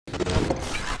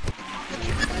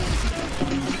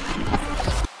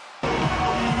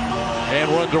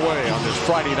we're underway on this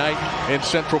Friday night in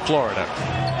Central Florida.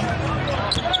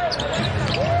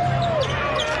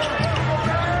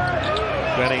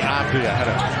 Benny Abdia had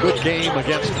a good game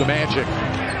against the Magic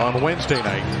on Wednesday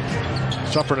night.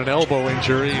 Suffered an elbow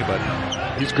injury, but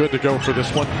he's good to go for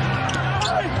this one.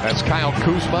 That's Kyle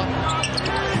Kuzma.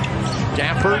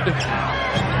 Gafford.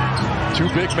 Two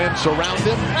big men surround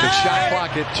him. The shot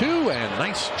clock at 2, and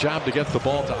nice job to get the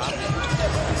ball to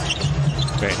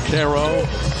Bancaro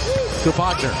to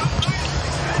Wagner.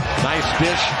 Nice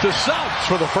dish to Suggs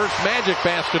for the first Magic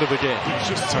basket of the game. It's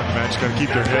just a ton of Magic. Got to keep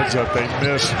their heads up. They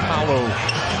missed Paolo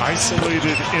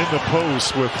isolated in the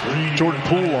post with Jordan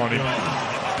Poole on him.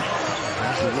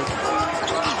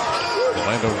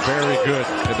 Orlando very good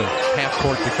in the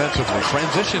half-court defensively.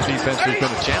 Transition defense has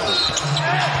been a challenge.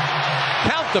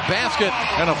 Count the basket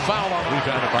and a foul on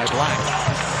rebounded by Black.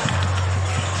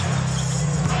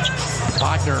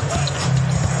 Wagner,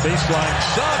 baseline,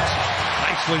 Suggs,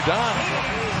 nicely done.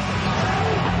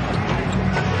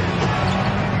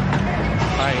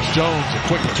 Tyus Jones, a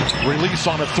quick release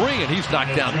on a 3, and he's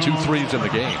knocked down 2 threes in the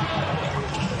game.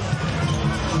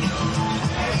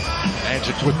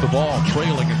 Magic with the ball,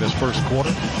 trailing in this first quarter.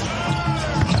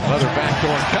 Another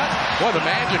backdoor cut. Boy, the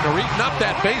Magic are eating up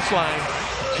that baseline.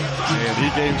 And he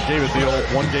gave it the old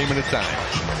 1 game at a time.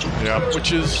 Yeah,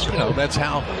 which is, that's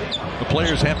how the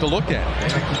players have to look at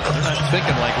it. They're not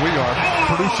thinking like we are,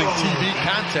 producing TV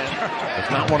content.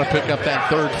 Does not want to pick up that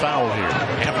 3rd foul here,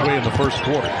 halfway in the first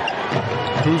quarter.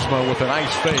 Kuzma with a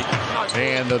nice fake.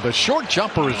 And the short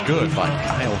jumper is good by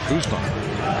Kyle Kuzma.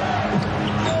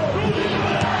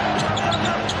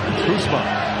 Kuzma,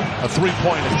 a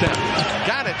 3-point attempt.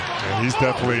 Got it. And he's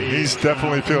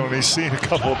definitely feeling. He's seen a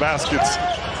couple of baskets.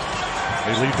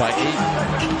 They lead by 8.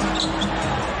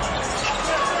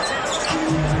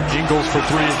 Ingles for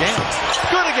 3 again.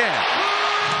 Good again.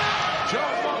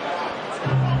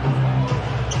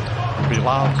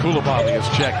 Bilal Coulibaly is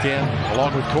checked in,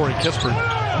 along with Corey Kispert.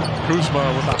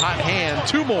 Kuzma with a hot hand.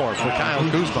 2 more for Kyle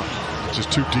Kuzma.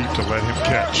 Just too deep to let him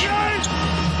catch.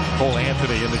 Cole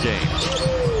Anthony in the game.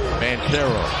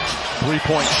 Bancaro,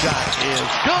 3-point shot is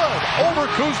good over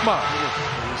Kuzma.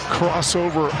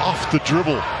 Crossover off the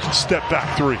dribble, step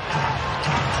back 3.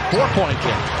 4-point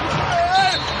game.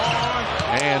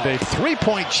 And a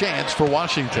 3-point chance for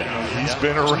Washington. He's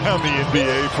been around the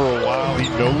NBA for a while. He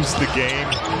knows the game.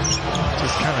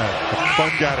 Just kind of a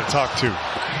fun guy to talk to.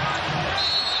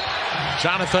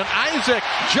 Jonathan Isaac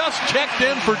just checked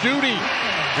in for duty,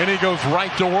 and he goes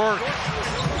right to work.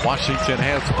 Washington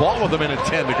has the ball with a minute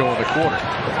 10 to go in the quarter.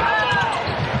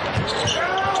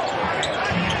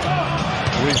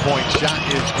 3-point shot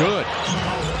is good.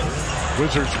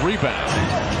 Wizards rebound.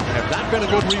 Have not been a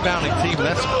good rebounding team.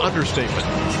 That's an understatement.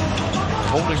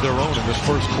 Holding their own in this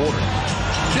first quarter.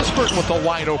 Kispert with a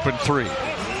wide open 3.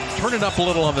 Turning up a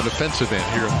little on the defensive end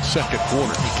here in the second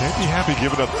quarter. You can't be happy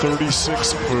giving up 36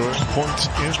 points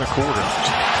in the quarter.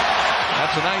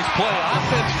 That's a nice play.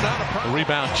 Offense not a problem.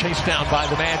 Rebound chased down by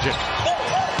the Magic.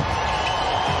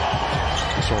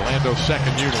 This Orlando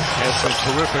second unit has been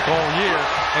terrific all year.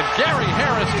 And Gary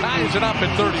Harris ties it up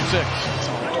at 36.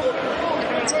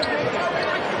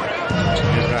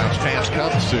 Inbounds pass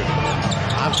comes to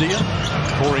Abdia.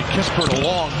 Corey Kispert a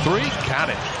long 3. Got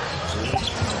it.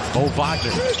 Mo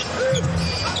Wagner.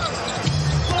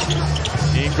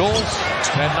 Ingles.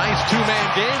 That nice 2-man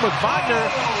game with Wagner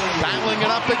dialing it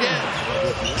up again.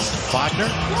 Wagner.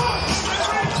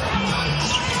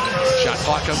 Shot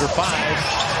clock under 5.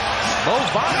 Mo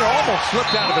Wagner almost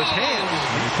slipped out of his hands.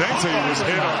 He thinks he was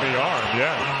hit on the arm,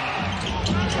 yeah.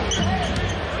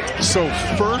 So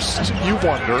first you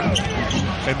wonder,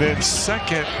 and then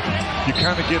second you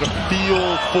kind of get a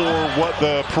feel for what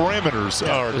the parameters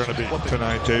are going to be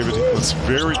tonight. David was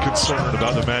very concerned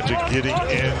about the Magic getting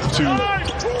into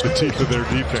the teeth of their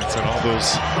defense and all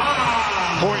those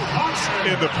points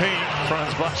in the paint.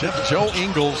 Jeff, Joe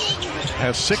Ingles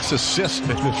has 6 assists in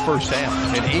this first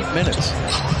half in 8 minutes.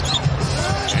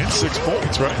 And 6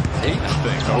 points, right? 8, I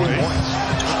think. 8 points.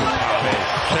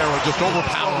 Caro just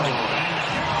overpowering.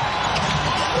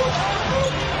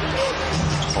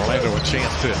 Orlando a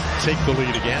chance to take the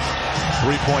lead again.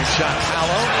 3-point shot,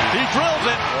 Paolo. He drills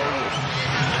it.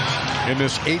 In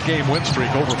this 8-game win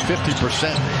streak, over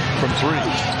 50% from 3.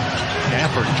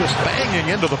 Gafford just banging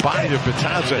into the body of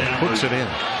Bataza and hooks it in.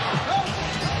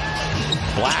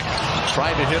 Black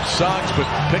tried to hit Suggs, but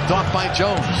picked off by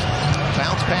Jones.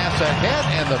 Bounce pass ahead,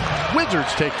 and the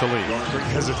Wizards take the lead. Great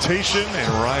hesitation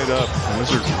and right up.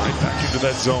 Wizards right back into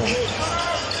that zone.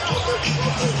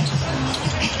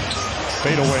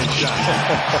 Fadeaway shot.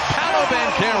 Paolo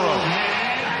Bancaro.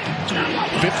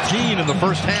 15 in the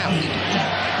first half.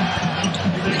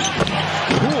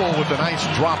 Poole with a nice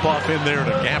drop off in there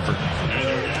to Gafford.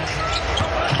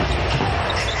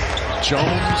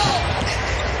 Jones.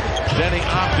 Denny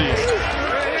Abdi.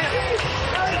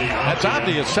 That's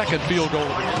Abdi's second field goal of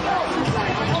the game.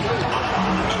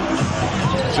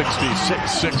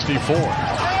 66-64.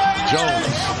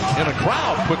 Jones in a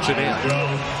crowd puts it in.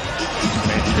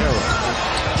 Banchero.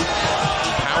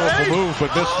 Powerful move,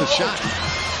 but missed the shot.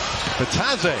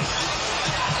 Bataze.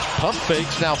 Pump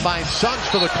fakes, now finds Suggs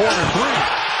for the corner three.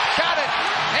 Got it!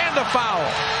 And a foul.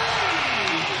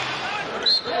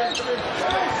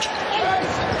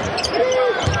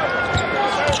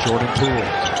 Jordan Poole.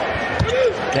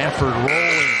 Gafford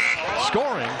rolling.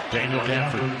 Scoring. Daniel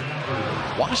Gafford.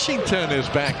 Washington is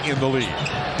back in the lead.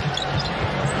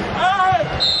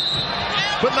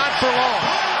 But not for long.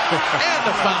 And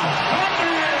a foul.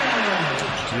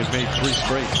 He has made 3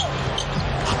 straight.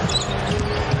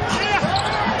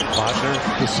 Wagner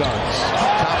to Suggs.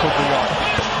 Top of the wall.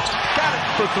 Got it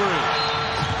for 3.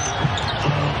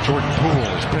 Jordan Poole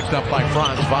is picked up by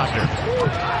Franz Wagner.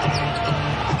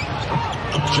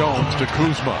 Jones to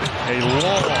Kuzma. A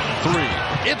long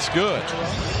 3. It's good.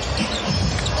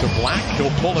 To Black.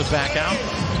 He'll pull it back out.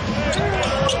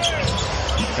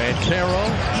 Banchero.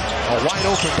 A wide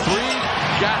open 3.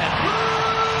 Got it.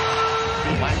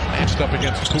 Black matched up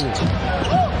against Poole.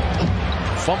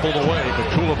 Fumbled away, but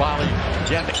Koulibaly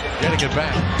getting it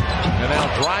back. And now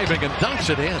driving and dunks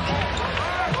it in.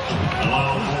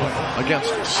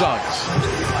 Against Suggs.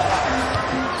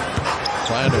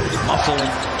 Trying to muscle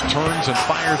and turns and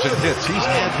fires and hits. He's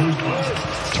had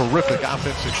terrific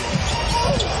offensive games.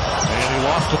 And he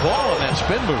lost the ball in that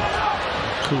spin move.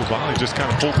 Koulibaly just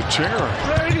kind of pulled the chair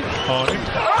on him.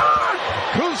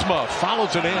 Kuzma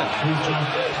follows it in.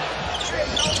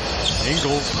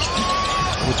 Ingles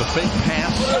with the fake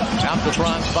pass out to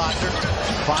Franz Wagner.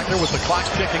 Wagner with the clock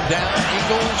ticking down.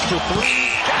 Ingles for 3.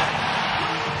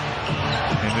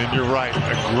 And then you're right, a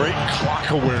great clock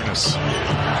awareness.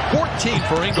 14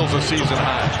 for Ingles, a season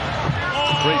high.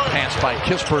 Great pass by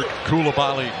Kispert.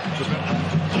 Koulibaly.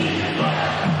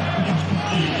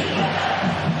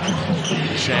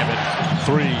 Shaman,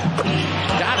 3.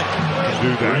 Got it. Can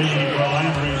do that.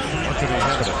 How can he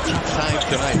have it 2 times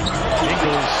tonight?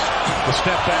 Ingles, the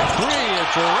step back 3.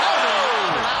 It's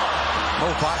around. Mo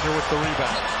Wagner with the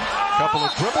rebound. Couple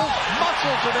of dribbles,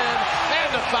 muscles it in,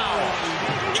 and a foul.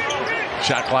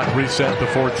 Shot clock reset to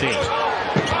 14.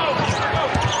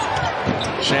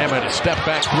 Shaman, a step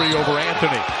back 3 over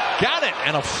Anthony. Got it,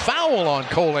 and a foul on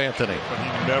Cole Anthony. But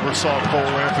he never saw Cole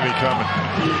Anthony coming.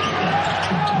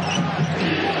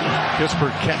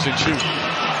 Kispert catch and shoot.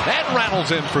 That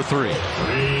rattles in for 3.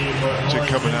 Magic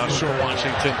coming out short.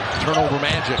 Washington turnover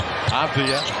magic.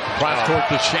 Avdia cross court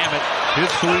to Shaman. His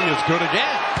 3 is good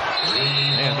again.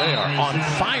 And they are on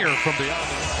fire from the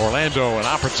Orlando, an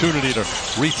opportunity to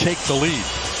retake the lead.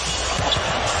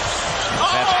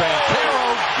 That's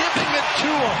Banchero giving it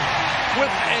to him with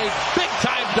a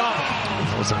big-time dunk.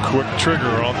 That was a quick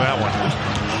trigger on that one.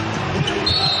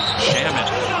 Shaman.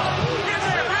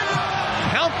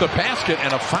 Count the basket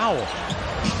and a foul.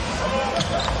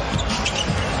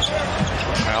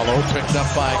 Paolo picked up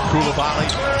by Koulibaly.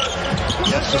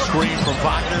 Gets the screen from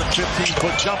Wagner.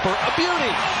 15-foot jumper. A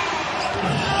beauty.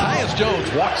 Tyus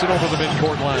Jones walks it over the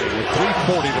midcourt line with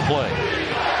 3:40 to play.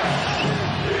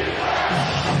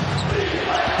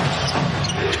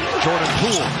 Jordan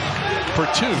Poole for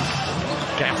 2.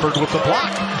 Gafford with the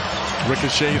block.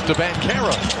 Ricochets to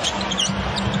Banchero.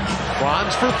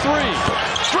 Franz for 3.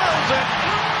 Drills it.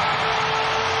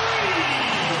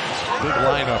 Big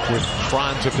lineup with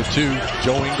Franz at the 2.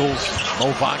 Joe Ingles, Mo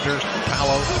Wagner,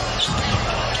 Paolo.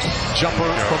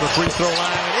 Jumper from the free throw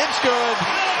line. It's good.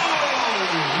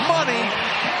 Money.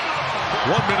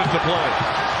 1 minute to play.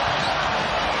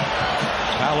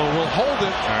 Paolo will hold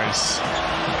it. Nice.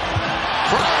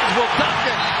 Franz will dunk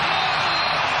it.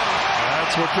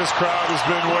 That's what this crowd has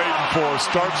been waiting for.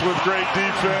 Starts with great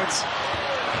defense.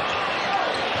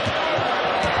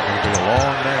 It'll be a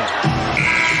long night.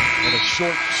 And a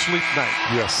short sleep night.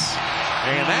 Yes.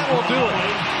 And that will do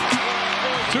it.